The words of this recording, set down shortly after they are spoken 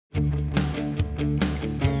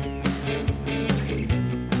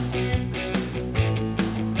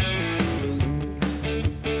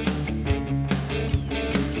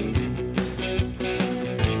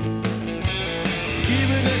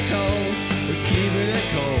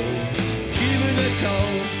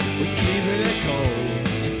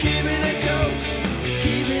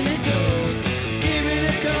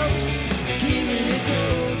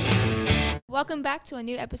Welcome back to a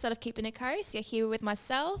new episode of Keeping It Coast. You're here with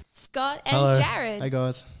myself, Scott, and Hello. Jared. Hey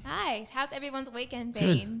guys. Hi. How's everyone's weekend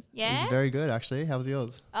been? Yeah? It's very good actually. How was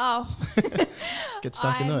yours? Oh. Get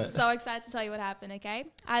stuck into I'm it. so excited to tell you what happened, okay?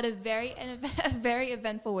 I had a very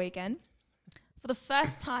eventful weekend. For the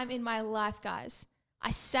first time in my life, guys,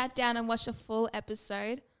 I sat down and watched a full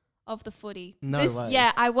episode of the footy. No way.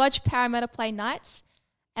 Yeah, I watched Parramatta play Knights.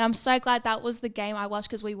 And I'm so glad that was the game I watched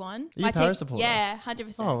because we won. Are you a Parra supporter? Yeah,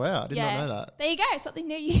 100%. Oh wow, I did not know that. There you go, something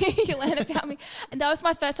new you learn about me. And that was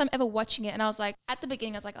my first time ever watching it. And I was like, at the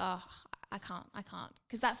beginning, I was like, oh, I can't.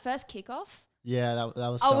 Because that first kickoff. Yeah, that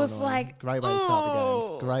was so I was annoying. like, great way to start the "Ooh."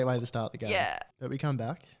 game. Great way to start the game. Yeah. But we come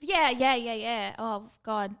back. Yeah. Oh,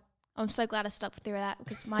 God. I'm so glad I stuck through that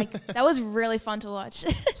because that was really fun to watch.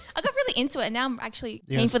 I got really into it. And now I'm actually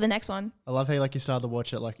keen for the next one. I love how you started to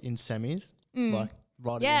watch it in semis.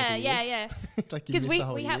 Right at the end of the year. Because we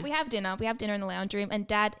have dinner. We have dinner in the lounge room, and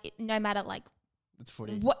Dad, no matter it's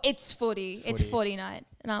footy. It's footy. It's footy night,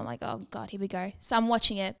 and I'm like, oh God, here we go. So I'm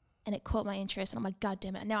watching it, and it caught my interest, and I'm like, God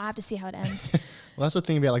damn it! Now I have to see how it ends. Well, that's the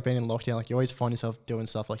thing about being in lockdown. You always find yourself doing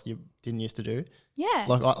stuff you didn't used to do. Yeah.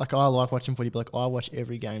 I like watching footy, but I watch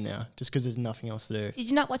every game now just because there's nothing else to do. Did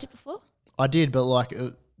you not watch it before? I did, but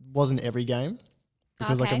it wasn't every game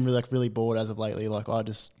because Okay. I'm really bored as of lately. I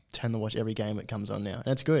just tend to watch every game that comes on now, and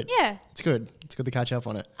it's good. Yeah. It's good. It's good to catch up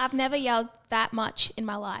on it. I've never yelled that much in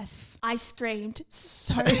my life. I screamed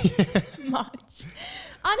so much.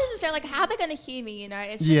 Unnecessary. How are they going to hear me?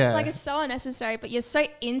 It's just it's so unnecessary. But you're so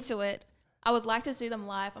into it. I would like to see them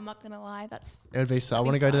live. I'm not going to lie. It would be so. I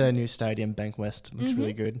want to go to their new stadium, Bank West. It looks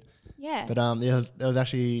really good. Yeah. But there was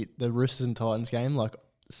actually the Roosters and Titans game.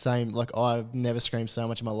 Same. I've never screamed so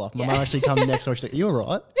much in my life. My mum actually come next door. She's like, "You all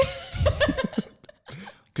right?"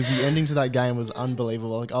 Because the ending to that game was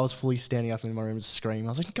unbelievable. I was fully standing up in my room and screaming.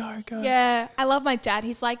 I was like, go. Yeah. I love my dad.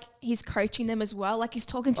 He's coaching them as well. He's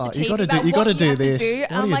talking to the TV about you what gotta you do have this. to do.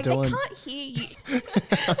 What are I'm you like, doing? they can't hear you.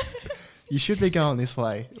 You should be going this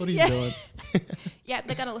way. What are you doing? Yeah,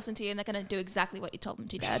 they're going to listen to you and they're going to do exactly what you told them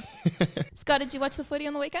to, Dad. Scott, did you watch the footy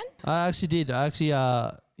on the weekend? I actually did. I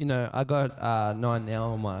got 9 now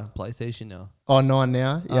on my PlayStation now. Oh, 9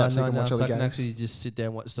 now? Yeah, so you can watch all the I can games. actually just sit there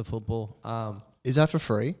and watch the football. Is that for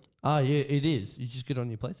free? Yeah, it is. You just get it on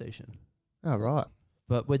your PlayStation. Oh, right.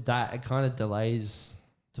 But with that, it kind of delays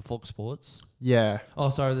to Fox Sports. Yeah. Oh,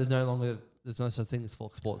 sorry, there's no such thing as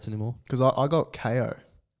Fox Sports anymore. Because I got KO.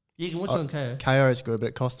 Yeah, you can watch it on KO. KO is good, but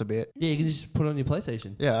it costs a bit. Yeah, you can just put it on your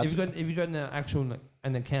PlayStation. Yeah. If you've got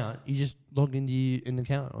an account, you just log into an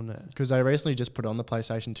account on there. Because they recently just put on the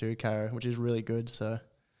PlayStation 2 KO, which is really good. So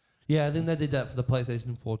Yeah, I think they did that for the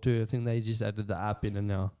PlayStation 4 too. I think they just added the app in and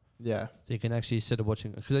now. yeah. So you can actually instead of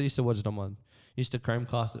watching it, because I used to watch it on used to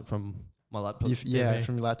Chromecast it from my laptop. TV.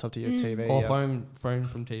 From your laptop to your TV. Or yeah. phone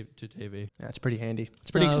from TV to TV. Yeah, it's pretty handy.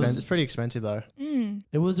 It's pretty expensive. It's pretty expensive though.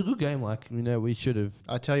 It was a good game. We should have.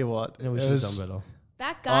 I tell you what, We should have done better.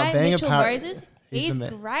 That guy, being a Mitchell Moses, he's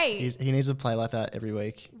great. He needs to play like that every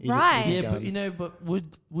week. Right. He's a Yeah, gun. but with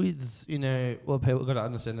what people got to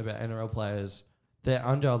understand about NRL players, they're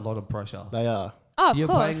under a lot of pressure. They are, Oh, of You're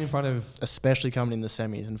course. playing in front of. especially coming in the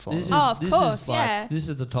semis and finals. Of course, yeah. This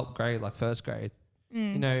is the top grade, first grade.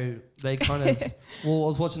 They kind of. Well, I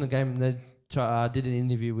was watching the game and they did an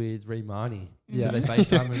interview with Reed Marnie. Yeah. So they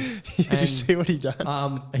FaceTime Did you see what he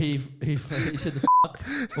done? He said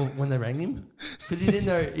the when they rang him because he didn't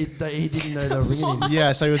know he didn't know they were ringing him.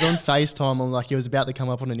 Yeah, so he was on FaceTime and he was about to come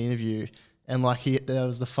up on an interview. And there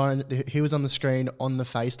was the phone, he was on the screen on the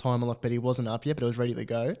FaceTime, and but he wasn't up yet, but it was ready to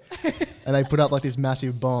go. And they put up this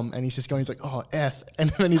massive bomb, and he's just going, he's like, oh, F. And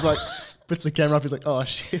then he's puts the camera up, he's like, oh,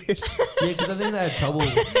 shit. Yeah, because I think they had trouble. I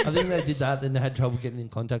think they did that, then they had trouble getting in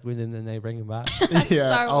contact with him, and then they rang him back. That's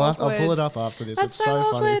so I'll awkward. pull it up after this. That's it's so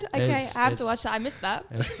awkward. funny. Okay, I have to It's- watch that. I missed that.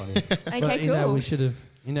 It was funny. Okay, but, cool. we should have,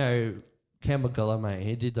 Cam McGulla, mate,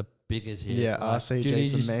 he did the biggest hit. Yeah, RCJ's dude, he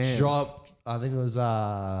the just man. dropped, I think it was,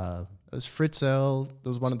 It was Fritzell. There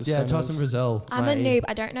was one of the yeah, centers. Tyson Brazil. I'm a noob.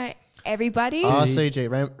 I don't know everybody.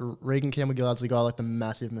 RCG. Regan Campbell-Gillard's the guy the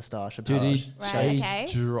massive moustache. Dude, Right,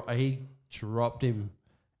 he dropped him.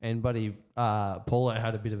 And buddy, Paulo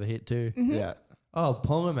had a bit of a hit too. Yeah. Oh,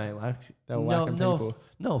 Ponga, mate, They were whacking people.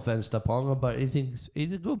 no offense to Ponga, but he's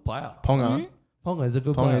a good player. Ponga. Ponga's a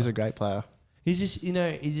good player. Ponga's a great player. He's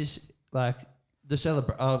just, like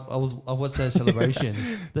the I watched their celebration.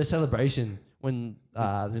 Their celebration when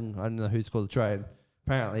I don't know who scored the try.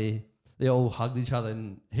 Apparently, they all hugged each other,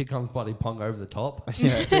 and here comes Buddy Ponga over the top.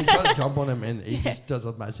 Yeah. So he tried to jump on him, and he just does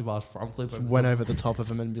a massive ass front flip. Just went over the top of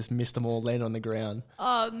him and just missed them all, landed on the ground.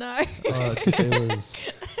 Oh no. It was.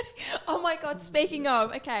 Oh my god, speaking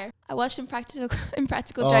of, okay. I watched Impractical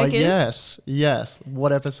Oh, Jokers. yes.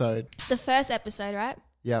 What episode? The first episode, right?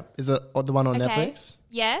 Yeah. Is it the one on Okay. Netflix?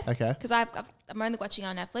 Yeah. Okay. Because I'm only watching it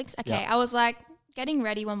on Netflix. Okay. Yeah. I was like getting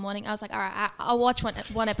ready one morning. I was like, all right, I'll watch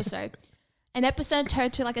one episode. An episode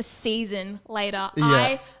turned to like a season later. Yeah.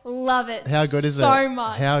 I love it. How good is it? So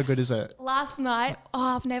much. How good is it? Last night,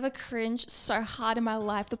 I've never cringed so hard in my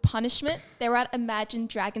life. The Punishment. They were at Imagine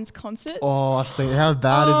Dragons concert. Oh, I've seen. How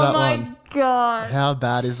bad is that Oh my one? god. How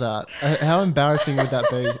bad is that? How embarrassing would that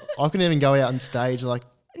be? I couldn't even go out on stage. Like,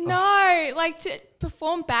 No, like to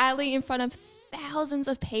perform badly in front of thousands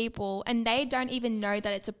of people and they don't even know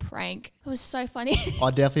that it's a prank. It was so funny. I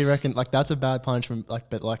definitely reckon like that's a bad punishment. Like,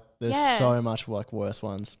 but like there's Yeah. so much like worse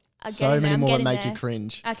ones. I'm So getting many there, I'm more that getting make there. you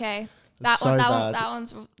cringe. Okay. It's so bad.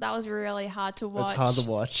 That was really hard to watch. It's hard to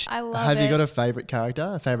watch. I love Have it. you got a favorite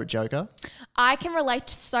character? A favorite Joker? I can relate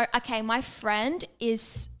to okay, my friend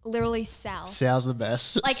is literally Sal. Sal's the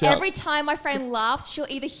best. Like Sal- every time my friend laughs, she'll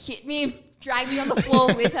either hit me and drag me on the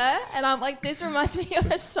floor with her. And I'm like, this reminds me of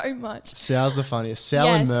her so much. Sal's the funniest. Sal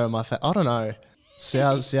and Yes. Mer are my favorite. I don't know.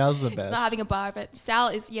 Sal's the best. Not having a bar of it. Sal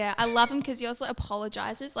is, yeah, I love him because he also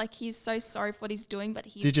apologizes. Like he's so sorry for what he's doing, but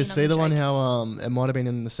he's Did you in on see the one joke. how it might have been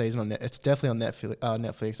in the season on It's definitely on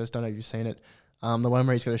Netflix. I just don't know if you've seen it. The one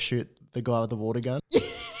where he's got to shoot the guy with the water gun.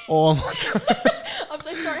 Oh my god. I'm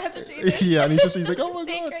so sorry I have to do this. Yeah, and he's like, oh my god.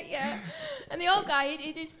 Secret, yeah. And the old guy,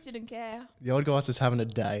 he just didn't care. The old guy's just having a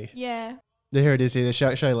day. Yeah. Here it is. Here,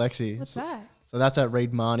 show Lexi. What's that? So that's at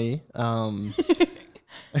Reed Marnie.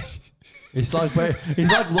 He's like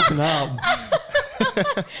looking up.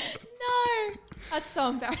 No. That's so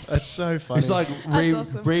embarrassing. That's so funny. It's like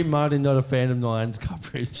awesome. Reed Martin, not a fan of Nine's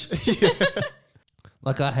coverage.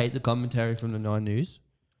 Like I hate the commentary from the Nine News.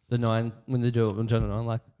 The Nine when they do it on Channel 9,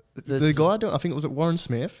 like the guy. I think was it Warren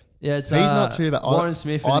Smith. yeah, it's He's not too bad. Warren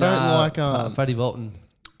Smith. I And, don't like Freddie Bolton.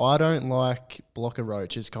 I don't like Blocker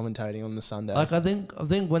Roaches commentating on the Sunday. Like I think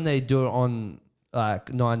when they do it on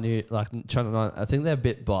like Nine News, like Channel 9, I think they're a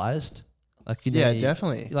bit biased. Like yeah,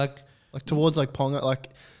 definitely. Like towards like Ponga, like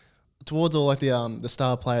towards all like the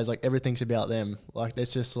star players, like everything's about them. Like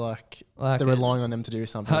there's just like they're relying on them to do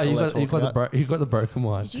something. That's all they talk about. you got the broken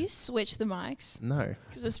one. Did you switch the mics? No,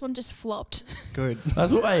 Because this one just flopped. good.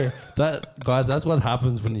 That's what guys. That's what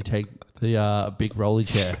happens when you take the big rolly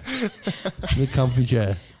chair, the comfy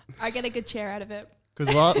chair. I get a good chair out of it.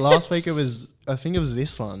 Because last week I think it was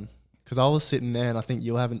this one. Because I was sitting there and I think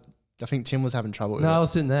I think Tim was having trouble with No, I it.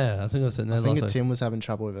 was sitting there. I think I was sitting there. I think Tim was having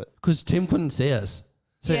trouble with it. because Tim couldn't see us.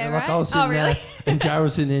 So Yeah, like I right? was Oh, sitting really? there, and Jared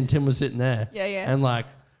was sitting there, and Tim was sitting there. Yeah, yeah. And like,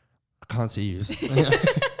 I can't see you.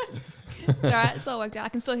 It's all right. It's all worked out. I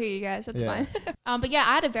can still hear you guys. That's Yeah. fine. But yeah,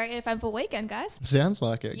 I had a very eventful weekend, guys. Sounds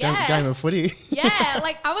like it. Yeah. Game of footy. Yeah,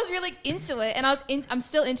 like I was really into it, and I'm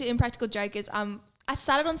still into Impractical Jokers. I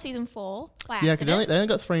started on season 4 by Yeah, because accident. they only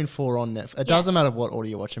got 3 and 4 on Netflix. It Yeah. doesn't matter what order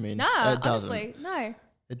you watch them in. No, it doesn't. honestly, no.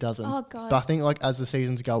 It doesn't. Oh, God. But I think like as the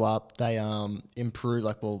seasons go up, they improve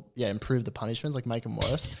improve the punishments, like make them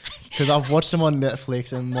worse. Because I've watched them on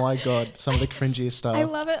Netflix, and my god, some of the cringiest stuff. I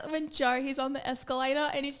love it when he's on the escalator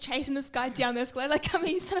and he's chasing this guy down the escalator. Like, come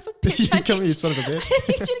here, you son of a bitch. You come here, you son of a bitch.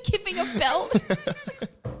 He's just keeping a belt.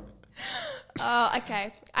 Oh,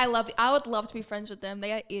 okay. I would love to be friends with them.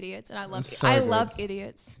 They are idiots, and I love It's so I good. love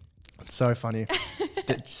idiots. It's so funny.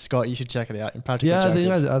 Scott, you should check it out. Impractical Yeah,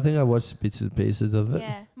 Jokers. I think I watched bits and pieces of it.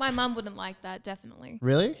 Yeah, my mum wouldn't like that, definitely.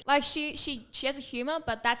 Really? Like she has a humor,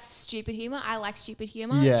 but that's stupid humor. I like stupid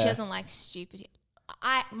humor. Yeah. She doesn't like stupid.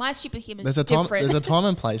 My stupid humor There's is a time. different. There's a time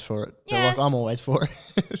and place for it. But Yeah. like, I'm always for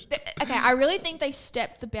it. Okay, I really think they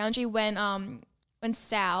stepped the boundary when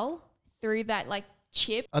Sal threw that like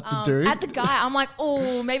chip At the dude? at the guy. I'm like,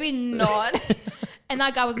 oh, maybe not. And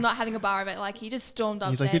that guy was not having a bar of it. Like he just stormed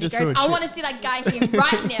up He's there. like, "You and he just threw goes, a I chip." want to see that guy here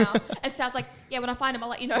right now. And Sal's like, yeah, when I find him, I'll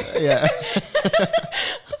let you know. Yeah.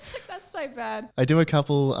 I was like, that's so bad. I do a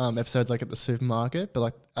couple episodes like at the supermarket, but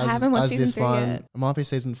like as, haven't watched as season this 3 one, yet. it might be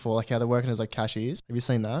season 4. Like how they're working as like cashiers. Have you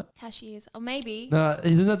seen that? Cashiers, or maybe. No,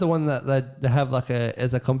 isn't that the one that they have like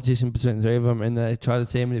as a competition between the 3 of them, and they try to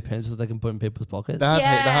see how many pencils they can put in people's pockets? They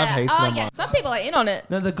have heaps oh of them. yeah, some people are in on it.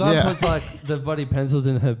 No, the guy Yeah. puts like the bloody pencils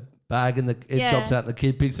in her bag, and it Yeah. drops out, and the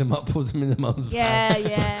kid picks them up, puts them in the mum's Yeah, bag.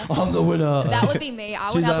 yeah. I'm the winner. That would be me. I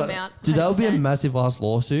would help him out. Dude, that would be a 100%. massive ass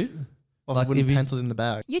lawsuit. Of Like, wooden if you- pencils in the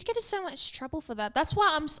bag. You'd get into so much trouble for that. That's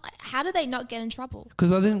why how do they not get in trouble?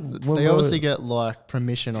 Because I think when They we obviously were- get like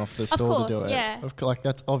permission off the store to course, do it. yeah. Like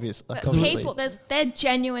that's obvious. Like, But obviously. they're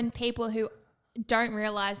genuine people who don't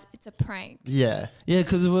realize it's a prank. Yeah. yeah,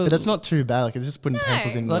 because it was But it's not too bad. Like it's just putting No.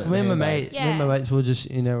 pencils in. like the me and my handbag. mate, me and my mates were just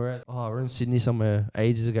we're in Sydney somewhere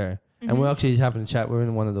ages ago, and we're actually just having a chat. We're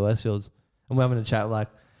in one of the Westfields, and we're having a chat like,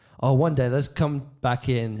 oh, one day let's come back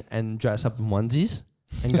in and dress up in onesies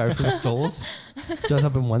and go through the stores, dress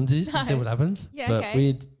up in onesies and see what Nice. happens. Yeah, but okay.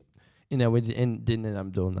 we didn't end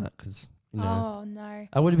up doing that because Oh no.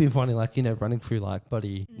 I would have been funny like running through like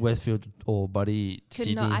Buddy Westfield or Buddy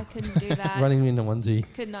Sydney, I couldn't do that. running in a onesie.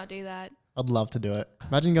 Could not do that. I'd love to do it.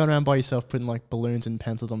 Imagine going around by yourself putting like balloons and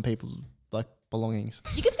pencils on people's like belongings.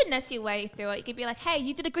 You could finesse your way through it. You could be like, hey,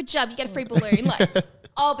 you did a good job. You get a free balloon. Like,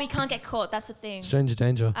 oh, but you can't get caught. That's the thing. Stranger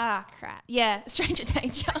danger. Ah, crap. Yeah, stranger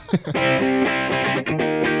danger.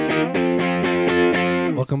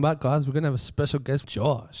 Welcome back, guys. We're gonna have a special guest,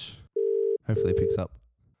 Josh. Hopefully, he picks up.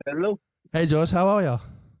 Hello. Hey, Josh, how are you?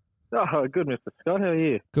 Oh, good, Mr. Scott. How are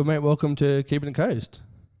you? Good, mate. Welcome to Keeping It Coast.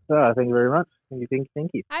 Thank you very much.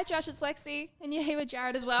 Thank you. Hi, Josh. It's Lexi. And you're here with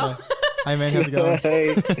Jared as well. Hey man, how's it going?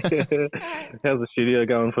 Hey. How's the studio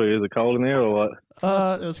going for you? Is it cold in there or what?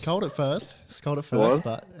 It was cold at first. It's cold at was? first,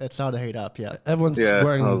 but it started to heat up. Yeah. Everyone's Yeah,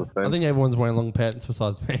 wearing. I was the I same. think everyone's wearing long pants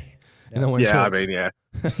besides me. And I'm wearing Yeah, shorts. I mean,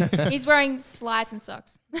 yeah. He's wearing slides and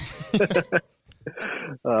socks.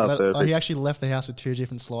 Perfect. He actually left the house with 2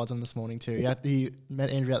 different slides on this morning too. He met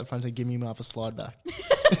Andrew out the front and said, "Give me half a slide back."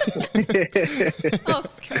 Oh,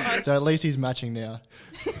 Scott. So at least he's matching now.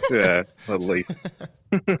 Yeah, at least.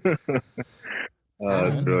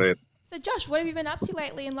 That's brilliant. So, Josh, what have you been up to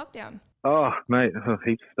lately in lockdown? Oh, mate,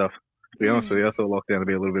 heaps of stuff. To be honest with you, I thought lockdown would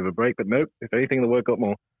be a little bit of a break, but nope. If anything, the work got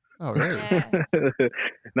more. Oh really? Yeah.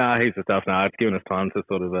 Nah, heaps of stuff. Nah, it's given us time to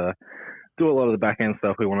sort of do a lot of the back end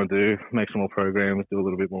stuff we want to do, make some more programs, do a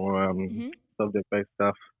little bit more subject based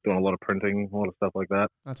stuff, doing a lot of printing, a lot of stuff like that.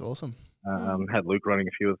 That's awesome. Had Luke running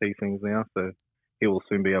a few of these things now, so he will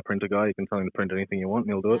soon be our printer guy. You can tell him to print anything you want,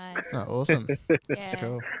 and he'll do it. Nice. Oh, awesome. Yeah.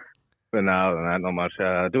 Cool. But no, other than that, not much.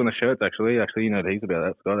 Doing the shirts actually, you know heaps about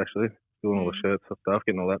that, Scott. Actually, doing all the shirts and stuff,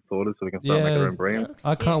 getting all that sorted, so we can start making our own It brand. looks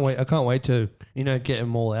I can't sick. wait. I can't wait to get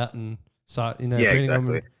them all out and start Yeah, printing them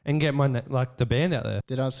exactly. and get my the band out there.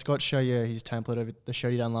 Did Scott show you his template of the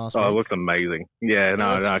shirt he done last Oh, it week? looks amazing. Yeah,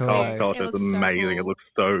 no, looks no, sick. culture It is looks so amazing. It cool. looks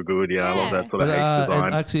so good. Yeah, I love Yeah. that sort But of H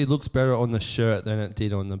design. it actually looks better on the shirt than it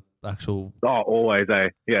did on the actual. Oh, always, eh?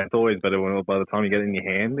 Yeah, it's always better when by the time you get it in your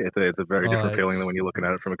hand. It's a very different feeling than when you're looking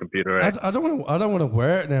at it from a computer. Eh? I don't want to. I don't want to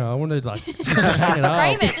wear it now. I want to like just hang it up.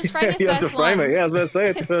 Frame it. Just frame you your have to first frame one. it. Yeah, I was about to say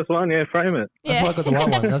it's the first one. Yeah, frame it. That's Yeah. why I got the white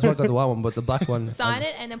one. That's why I got the white one. But the black one. Sign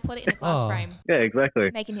it and then put it in a glass Oh. frame. Yeah,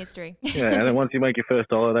 exactly. Making history. Yeah, and then once you make your first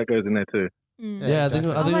dollar, that goes in there too. Yeah,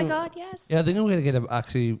 exactly. I Oh think, my God, yes. Yeah, I think we're gonna get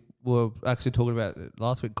we're actually talking about it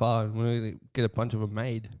last week, Kyle. And we're gonna get a bunch of them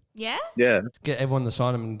made. Yeah? Yeah. Get everyone to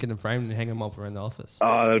sign them and get them framed and hang them up around the office.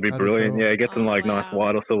 Oh, that'd be That'd be brilliant. cool. Yeah, get some Oh, like nice wow.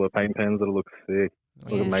 white or silver paint pens that'll look sick.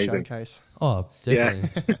 Like a amazing. Showcase. Oh, Yeah.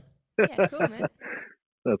 definitely. Yeah, cool, man.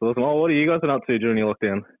 That's awesome. Oh, what are you guys been up to during your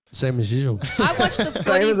lockdown? Same as usual. I watched the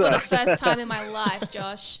footy as for the that. first time in my life,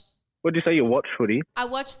 Josh. What'd you say you watch footy? I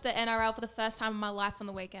watched the NRL for the first time in my life on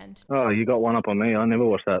the weekend. Oh, you got one up on me. I never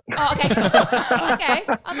watched that. Oh, okay. Okay.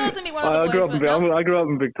 I thought it was going to be one of the I boys, grew up but in no. I grew up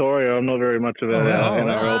in Victoria. I'm not very much of an wow.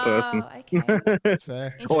 NRL person. Oh, okay.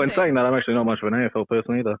 Fair. Oh, in Interesting. saying that, I'm actually not much of an AFL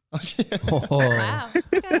person either. Oh. Wow.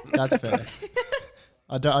 Okay. That's fair.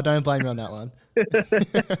 I don't blame you on that one.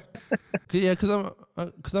 Yeah,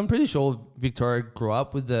 because I'm pretty sure Victoria grew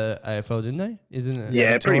up with the AFL, didn't they? Isn't it?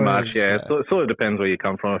 Yeah, Yeah, pretty much. Yeah, Victoria's, it sort of depends where you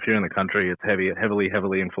come from. If you're in the country, it's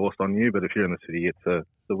heavily enforced on you. But if you're in the city, it's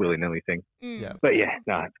a willy-nilly thing. Yeah. But yeah,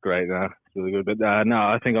 no, it's great. No, it's really good. But no,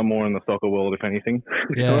 I think I'm more in the soccer world, if anything.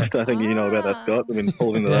 To be Yeah. honest. I think you know about that, Scott. I've been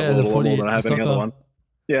pulled into Yeah, that the world a lot more footy, than I have the any other soccer. one.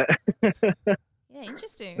 Yeah. Yeah,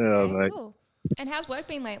 interesting. Yeah, Okay, mate. cool. And how's work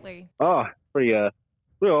been lately? Oh, pretty.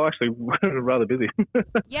 Well, actually, rather busy.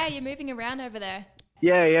 Yeah, you're moving around over there.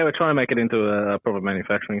 Yeah, we're trying to make it into a proper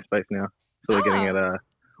manufacturing space now. So we're getting it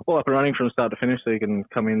all up and running from start to finish, so you can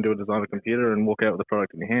come in, do a design of a computer, and walk out with the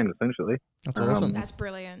product in your hand, essentially. That's awesome. That's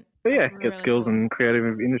brilliant. But yeah, That's get really skills cool. in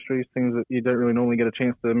creative industries, things that you don't really normally get a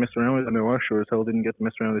chance to mess around with. I know I sure as hell didn't get to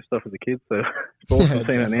mess around with this stuff as a kid, so it's awesome Yeah, seeing it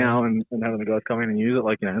definitely. now and having the guys come in and use it.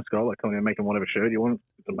 Like, Scott, like coming in and making whatever shirt you want.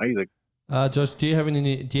 It's amazing. Josh, do you have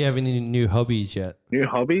any new hobbies yet? New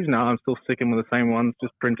hobbies? No, I'm still sticking with the same ones,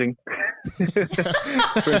 just printing.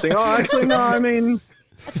 Printing. Oh, actually, no, I mean,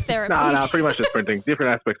 That's therapy. No, pretty much just printing.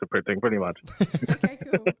 Different aspects of printing, pretty much. Okay,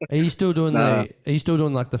 cool. Are you still doing Nah. Are you still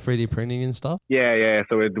doing like the 3D printing and stuff? Yeah.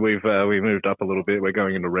 So we've moved up a little bit. We're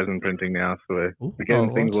going into resin printing now, so we're Ooh.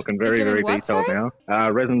 getting things what? looking You're very, doing very what, detailed sorry? now.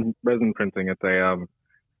 Resin printing. It's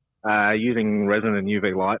a using resin and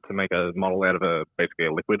UV light to make a model out of basically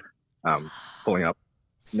a liquid, pulling up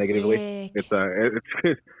negatively. Sick.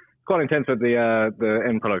 It's quite intense, but the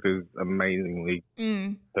end product is amazingly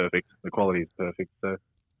Mm. perfect. The quality is perfect. So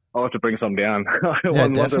I'll have to bring some down. Once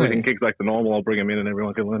definitely. everything kicks back to normal, I'll bring them in and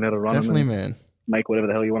everyone can learn how to run Definitely, them and man. make whatever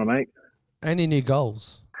the hell you want to make. Any new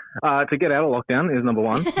goals? To get out of lockdown is number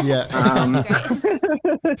one. Yeah.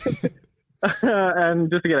 Great. And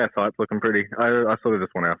just to get our sites looking pretty. I sort of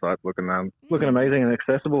just want our sites looking amazing and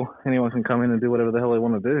accessible. Anyone can come in and do whatever the hell they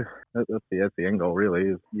want to do. That's the end goal, really,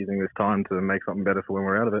 is using this time to make something better for when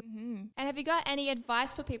we're out of it. Mhm. And have you got any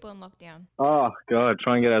advice for people in lockdown? Oh, God,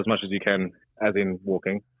 try and get as much as you can, as in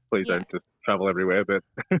walking. Please Yeah. don't just travel everywhere, but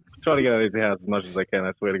try to get out of your house as much as I can.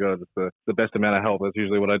 I swear to God, it's the best amount of help. That's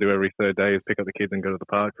usually what I do every third day is pick up the kids and go to the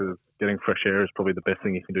park, because getting fresh air is probably the best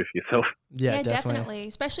thing you can do for yourself. Yeah, definitely.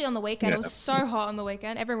 Especially on the weekend. Yeah. It was so hot on the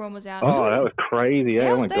weekend. Everyone was out. Oh, that was crazy. Yeah, it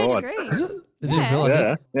oh was my 30 God. degrees. It didn't Yeah. feel like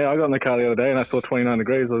Yeah, it. yeah. I got in the car the other day and I saw 29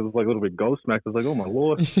 degrees. I was like a little bit gobsmacked. I was like, oh my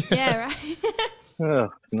Lord. Yeah, right. Oh,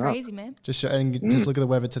 It's nuts. crazy, man. Just look at the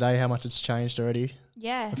weather today. How much it's changed already.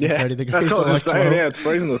 Yeah. From 30 degrees that's to what I was like saying. 12. Yeah, it's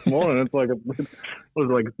freezing this morning. It's like it was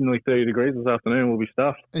like nearly 30 degrees this afternoon. We'll be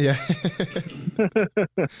stuffed. Yeah.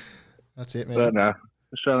 That's it, man. But no,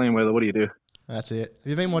 Australian weather. What do you do? That's it. Have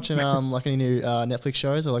you been watching like any new Netflix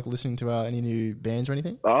shows or like listening to any new bands or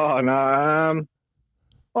anything? Oh no.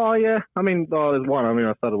 Oh yeah. I mean, there's one. I mean,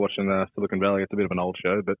 I started watching Silicon Valley. It's a bit of an old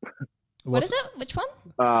show, but What is it? Which one?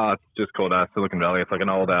 it's just called Silicon Valley. It's like an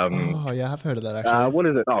old Oh yeah, I've heard of that actually. what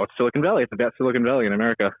is it? Oh, it's Silicon Valley. It's about Silicon Valley in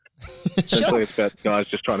America. Essentially, Sure. it's about guys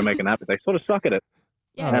just trying to make an app, but they sort of suck at it,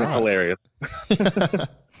 Yeah. and right. it's hilarious.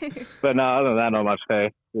 But no, other than that, not much.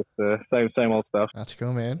 Hey, just same old stuff. That's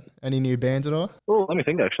cool, man. Any new bands at all? Oh, let me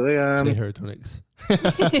think. Actually, Say Herotonics.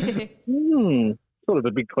 sort of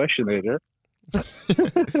a big question there, Jared.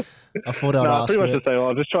 I thought I'd No, ask pretty much it. the same.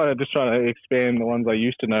 I'm just trying to expand the ones I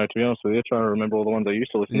used to know. To be honest with you, trying to remember all the ones I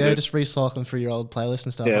used to listen Yeah, to. just recycling through your old playlist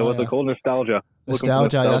and stuff. Yeah, aren't what's ya? it called? Nostalgia. Looking for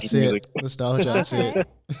Nostalgia, that's music. it. Nostalgia, that's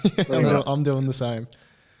it. I'm doing the same.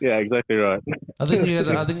 Yeah, exactly right. I think you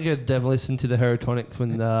could definitely listen to the Herotonics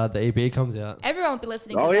when the EP comes out. Everyone will be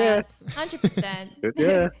listening to Oh, yeah. that. 100%.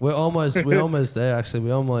 Yeah. We're almost there actually.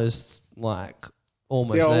 We're almost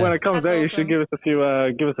Yeah, well, there. when it comes That's out, you awesome. should give us a few. Are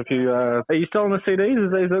you selling the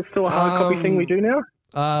CDs? Is that still a hard copy thing we do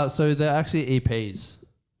now? So they're actually EPs.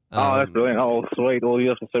 Oh, that's brilliant. Oh, sweet. Well, you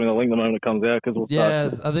have to send me the link the moment it comes out, because we'll Yeah,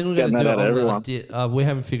 start. I think we're getting going to do that it out to on we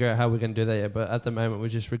haven't figured out how we're going to do that yet, but at the moment we're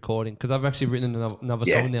just recording because I've actually written another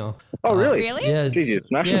Yeah. song now. Oh, really? Really? Yeah, Jeez, you're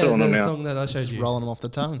smashing yeah, through on them the now. song that I showed Just you. rolling them off the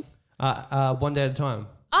tongue. One Day at a Time.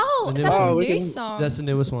 Oh, And is then- that Oh, a we new can- song? That's the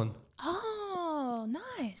newest one. Oh,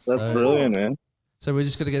 nice. That's So- brilliant, man. So we're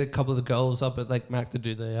just going to get a couple of the girls up at Lake Mac to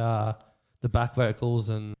do the back vocals,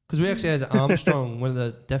 and because we actually had Armstrong, one of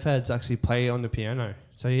the Deaf Heads, actually play on the piano.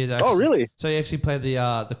 So he had actually, Oh, really? So he actually played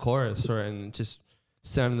the chorus for it, and it just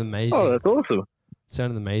sounded amazing. Oh, that's awesome.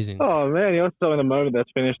 Sounded amazing. Oh, man, you're so in the moment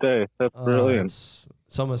that's finished, eh? That's brilliant. It's,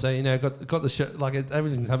 someone say, got the shirt, like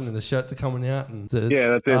everything's happening in the shirt to coming out, and the, Yeah,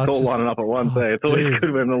 that's it. It's all just- lining up at once, eh? It's always dude.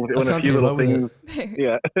 good when a can't few keep little up with things,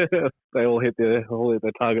 yeah, they all hit their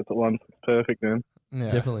targets at once. It's perfect, man. Yeah,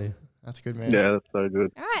 definitely. that's good, man. Yeah, that's so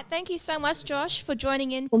good. All right. Thank you so much, Josh, for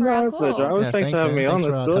joining in Well, for our no, call. pleasure. Yeah, Thanks for having man. me on. Thanks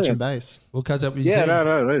for That's touching brilliant. base. We'll catch up with you Yeah,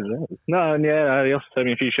 soon. no, and yeah, you also send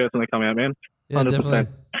me a few shirts when they come out, man. Yeah, 100%.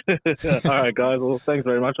 definitely. All right, guys. Well, thanks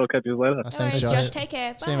very much. I'll catch you later. Oh, No thanks, worries, Josh. Josh. Take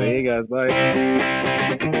care. See you, Bye. See you guys. Bye.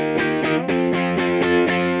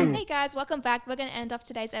 Hey guys, welcome back. We're going to end off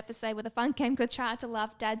today's episode with a fun game called Try Not to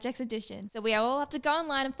Laugh Dad Jokes Edition. So we all have to go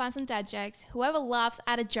online and find some dad jokes. Whoever laughs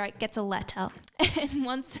at a joke gets a letter. And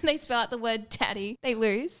once they spell out the word daddy, they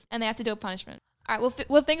lose and they have to do a punishment. All right,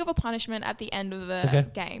 we'll think of a punishment at the end of the Okay.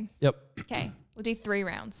 game. Yep. Okay, we'll do 3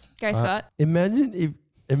 rounds. Go, Scott. Imagine if.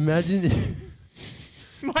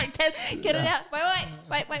 Right, get it out.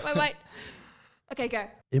 Wait. Okay, go.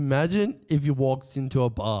 Imagine if you walked into a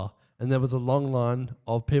bar and there was a long line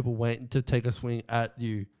of people waiting to take a swing at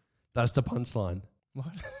you. That's the punchline. What?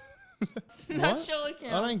 That What? surely I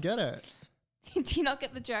counts. don't get it. Do you not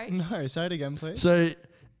get the joke? No, say it again, please. So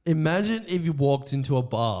imagine if you walked into a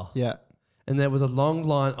bar Yeah. and there was a long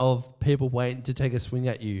line of people waiting to take a swing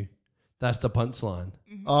at you. That's the punchline.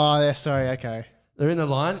 Oh, yeah, sorry, okay. They're in a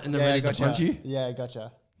line and they're Yeah, ready gotcha. to punch you. Yeah,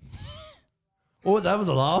 gotcha. Oh, that was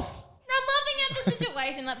a laugh. No, I'm laughing at the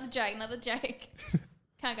situation, not the joke,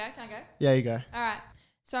 Can I go? Can I go? Yeah, you go. All right.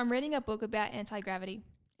 So I'm reading a book about anti-gravity.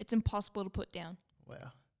 It's impossible to put down. Wow.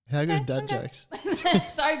 How good are dad Okay. jokes?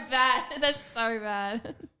 That's so bad. That's so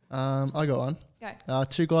bad. I got one. Go.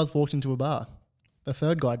 Two guys walked into a bar. The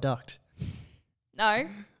third guy ducked. No.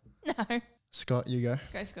 No. Scott, you go.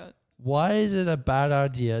 Go, Scott. Why is it a bad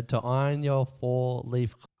idea to iron your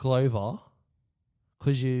 4-leaf clover?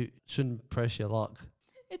 Because you shouldn't press your lock.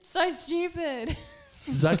 It's so stupid.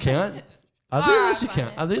 Does that count? I think that should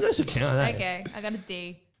count. I think that should count. Eh? Okay. I got a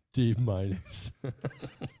D. D minus.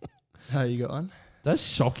 How you got one? That's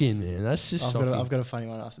shocking, man. That's just shocking. I've got a funny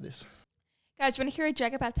one after this. Guys, you want to hear a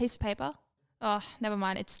joke about a piece of paper? Oh, never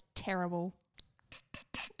mind. It's terrible.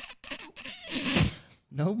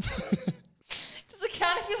 Nope. Does it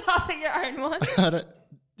count if you laugh at your own one? I don't. Do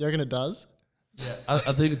you reckon it does? Yeah, I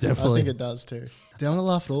think it I definitely. think it does too. Do you want to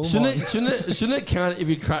laugh at all? Shouldn't it count if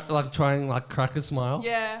you try and crack a smile?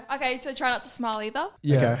 Yeah. Okay, so try not to smile either.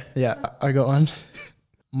 Yeah. Okay. Yeah, I got one.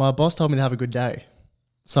 My boss told me to have a good day,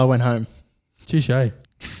 so I went home. Touche. You're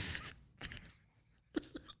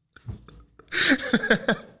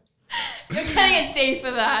getting a D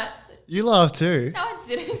for that. You laughed too. No, I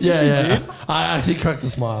didn't. Yeah, you yeah. did. I actually cracked a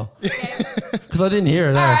smile Okay. because I didn't hear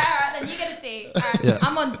it. All eh? right, then you get a D. All right, Yeah.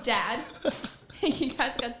 I'm on dad. You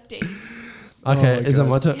guys got D. Okay, Oh my is it God.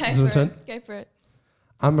 my turn? Go Is it my for turn? it. Go for it.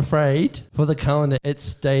 I'm afraid for the calendar,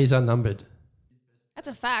 its days are numbered. That's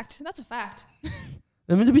a fact. That's a fact.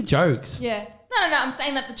 They're meant to be jokes. Yeah. No. I'm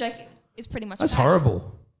saying that the joke is pretty much. That's a fact.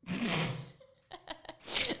 horrible.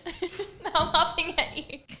 No, I'm laughing at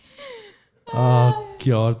you. Oh,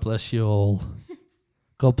 God bless you all.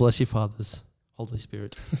 God bless you, fathers. Holy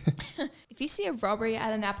Spirit. If you see a robbery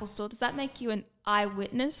at an Apple store, does that make you an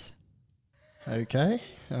eyewitness? Okay.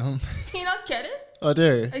 Do you not get it? I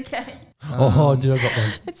do. Okay. Oh, dude, I got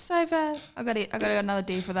one. It's so bad. I got another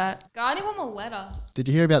D for that. Got anyone more letter? Did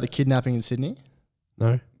you hear about the kidnapping in Sydney?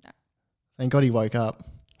 No? Thank God he woke up.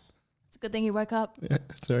 It's a good thing you woke up. Yeah,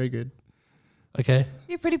 it's very good. Okay.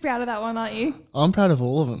 You're pretty proud of that one, aren't you? I'm proud of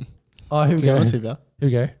all of them. Oh, here we To be go. honest with you. Here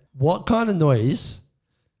we go. What kind of noise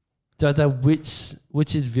does a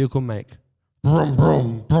witch's vehicle make? Brum,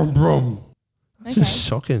 brum, brum, brum. It's Okay. just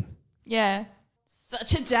shocking. Yeah.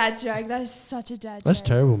 Such a dad joke. That is such a dad That's joke.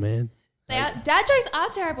 terrible, man. Dad jokes are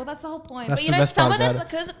terrible. That's the whole point. That's but you the know, best some part of them about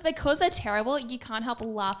because they're terrible, you can't help but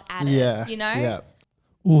laugh at Yeah. it. You know. Yeah.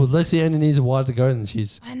 Ooh, Lexi only needs a while to go and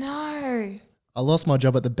she's... I know. I lost my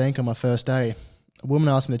job at the bank on my first day. A woman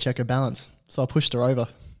asked me to check her balance, so I pushed her over.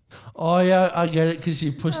 Oh, yeah, I get it because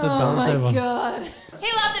she pushed the Oh balance my over. god.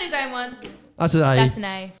 He laughed at his own one. That's an A. That's an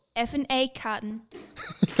A. F and A carton.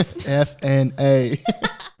 F and A.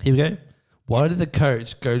 Here we go. Why did the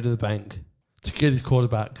coach go to the bank? To get his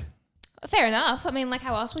quarterback. Fair enough. I mean, like,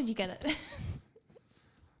 how else would you get it?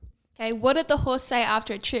 Okay, what did the horse say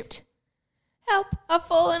after it tripped? Help! I've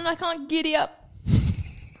fallen. I can't giddy up. He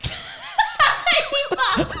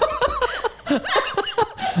laughed.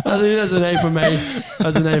 I think that's an A for me.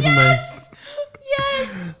 That's an A for Yes.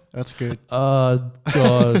 Yes. That's good. me. Oh,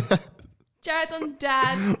 God. Jared's on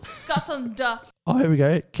dad. Scott's on duh. Oh, here we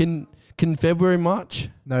go. Can February March?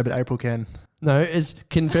 No, but April can. No, it's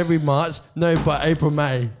can February March. No, but April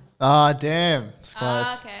May. Ah, damn. It's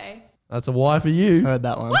close. Okay. That's a Y for you. Heard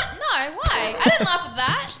that one. What? No, why? I didn't laugh at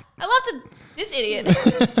that. I laughed at this idiot.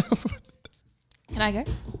 Can I go?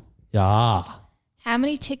 Yeah. How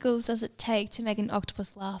many tickles does it take to make an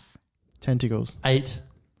octopus laugh? Tentacles. 8.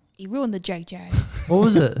 You ruined the joke, Jared. What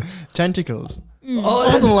was it? Tentacles. Oh,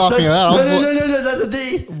 I wasn't laughing at that. I was No, that's a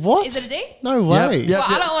D. What? Is it a D? No way. Yep. Well,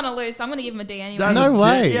 I don't want to lose, so I'm going to give him a D anyway. That's No a D.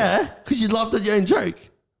 way. Yeah, because you laughed at your own joke.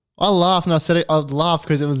 I laughed and I said it. I laughed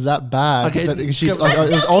because it was that bad. Okay, That she, that like,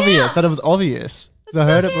 it was still obvious. counts. That it was obvious. That I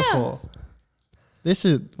heard it still before. counts.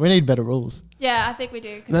 We need better rules. Yeah, I think we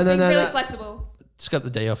do. Because No, we're no, being no, really no. flexible. Just got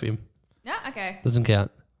the D off him. Yeah, okay. Doesn't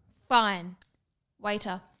count. Fine.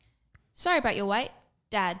 Waiter. Sorry about your wait.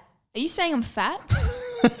 Dad, are you saying I'm fat?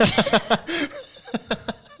 Jared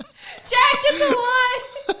gets a Y.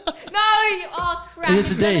 No. Oh, crap.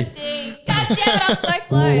 It's a It's got a D. D. God damn it, I was so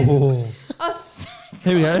close. Ooh. I was so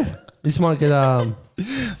Here we go. This might get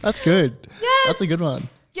That's good. Yes. That's a good one.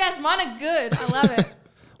 Yes, mine are good. I love it.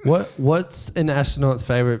 What's an astronaut's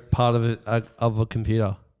favorite part of a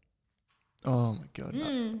computer? Oh my god.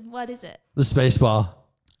 What is it? The space bar.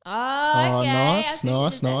 Oh, okay. nice, I see what you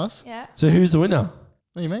nice, did there. nice. Yeah. So who's the winner?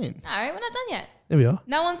 What do you mean? No, we're not done yet. There we are.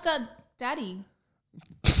 No one's got daddy.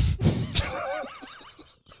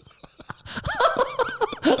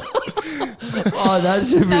 Oh, that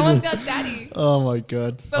should be. No one's got daddy. Oh my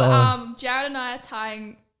god. But Jared and I are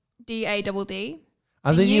tying DADD.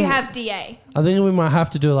 I think You have DA. I think we might have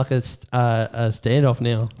to do like a standoff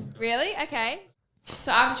now. Really? Okay.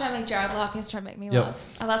 So I have to try and make Jared laugh. He has to try and make me Yep.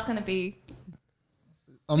 laugh. Oh, that's gonna be.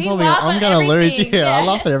 I'm We probably laugh I'm at gonna lose. everything, Yeah, I yeah.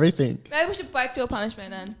 laugh at everything. Maybe we should both do a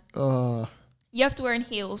punishment then. Oh. You have to wear in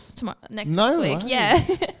heels tomorrow next No week. way. Yeah.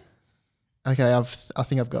 Okay, I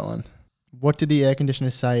think I've got one. What did the air conditioner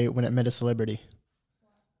say when it met a celebrity?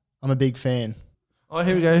 I'm a big fan. Oh,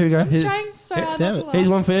 here we go. Here's, Trying so hard damn not to it. laugh. here's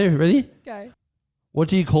one for you. Ready? Go. What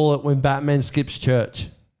do you call it when Batman skips church?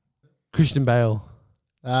 Christian Bale.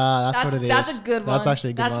 That's what it is. That's a good one. That's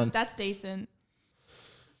actually a good one. That's decent.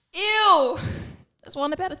 Ew. There's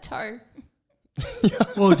one about a toe.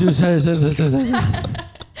 Oh, just say.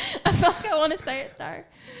 I feel like I want to say it though,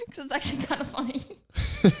 because it's actually kind of funny.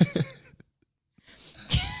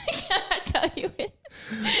 Can I tell you it?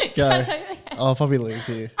 Go. Can I tell you it? Okay. I'll probably lose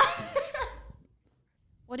here.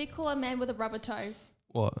 What do you call a man with a rubber toe?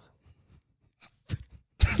 What?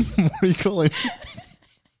 What do you call him?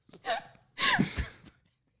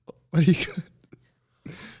 What do you call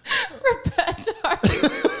Roberto.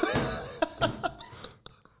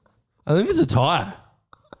 I think it's a tie.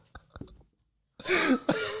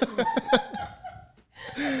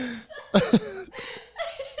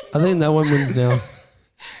 I think that one wins now.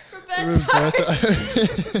 Roberto.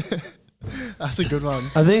 Roberto. That's a good one.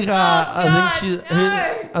 I think. I think God,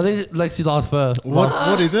 no. I think Lexi last first.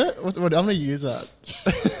 What is it? What, I'm gonna use that.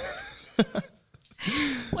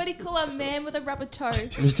 What do you call a man with a rubber toe?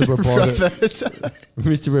 Mr. Roberto.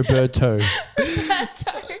 Mr. Roberto. Roberto.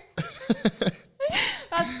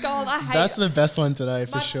 That's gold. I hate That's it. the best one today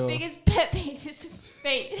for My sure. biggest pet peeve is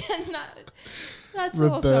feet. And that's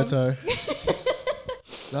awesome. Roberto.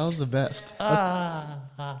 That was the best. All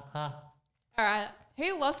right.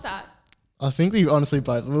 Who lost that? I think we honestly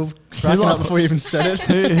both. We were cracking up laughed? before we even said it.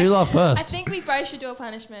 Who laughed I first? think we both should do a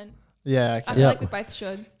punishment. Yeah. I Okay. feel Yep. like we both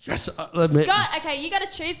should. Yes. Let me. Scott, okay, you got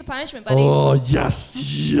to choose the punishment, buddy. Oh yes.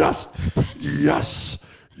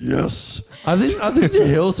 I think the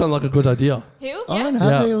hills sound like a good idea. Heels, I yeah? don't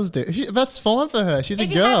have Yeah. heels, dude. That's fine for her. She's If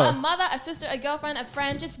a you have a girl. mother, a sister, a girlfriend, a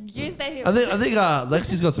friend, just use their heels. I think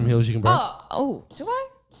Lexi's got some heels you can break. Oh, do I?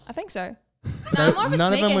 I think so. No, I'm more of a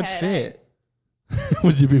None of them would sneakerhead, fit.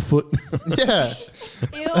 With your big foot. Yeah.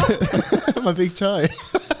 Ew. My big toe.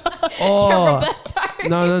 Oh Roberto.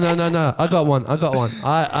 no! I got one.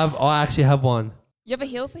 I actually have one. You have a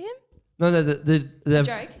heel for him? No, they're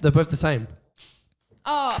joke? they're both the same.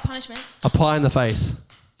 Oh, a punishment. A pie in the face.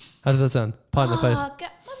 How does that sound? Pie in the face. Oh,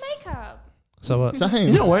 get my makeup. So what? Same.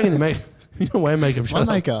 You're not wearing any makeup. You're not wearing makeup. My Shut up.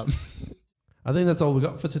 makeup. I think that's all we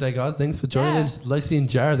got for today, guys. Thanks for joining Yeah. us, Lexi and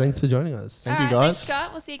Jared. Thanks for joining us. Thank you, All right, guys. Thanks,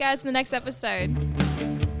 Scott. We'll see you guys in the next episode.